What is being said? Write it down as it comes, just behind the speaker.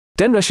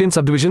10 Russian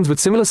subdivisions with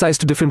similar size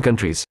to different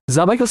countries.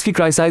 Zabaikalsky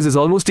Krai size is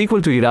almost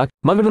equal to Iraq.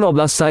 Magadan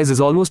Oblast size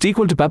is almost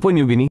equal to Papua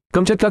New Guinea.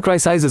 Kamchatka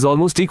Krai size is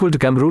almost equal to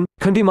Cameroon.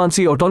 Khanty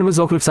Mansi Autonomous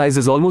Okrug size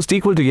is almost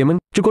equal to Yemen.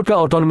 Chukotka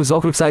Autonomous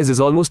Okrug size is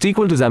almost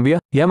equal to Zambia.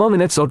 Yama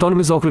Minets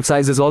Autonomous Okrug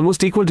size is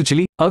almost equal to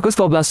Chile. Irkutsk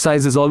Oblast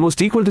size is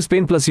almost equal to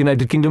Spain plus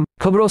United Kingdom.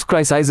 Khabarovsk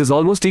Krai size is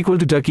almost equal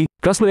to Turkey.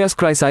 Krasnoyarsk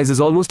Krai size is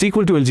almost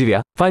equal to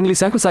Algeria. Finally,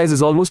 Sakha size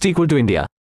is almost equal to India.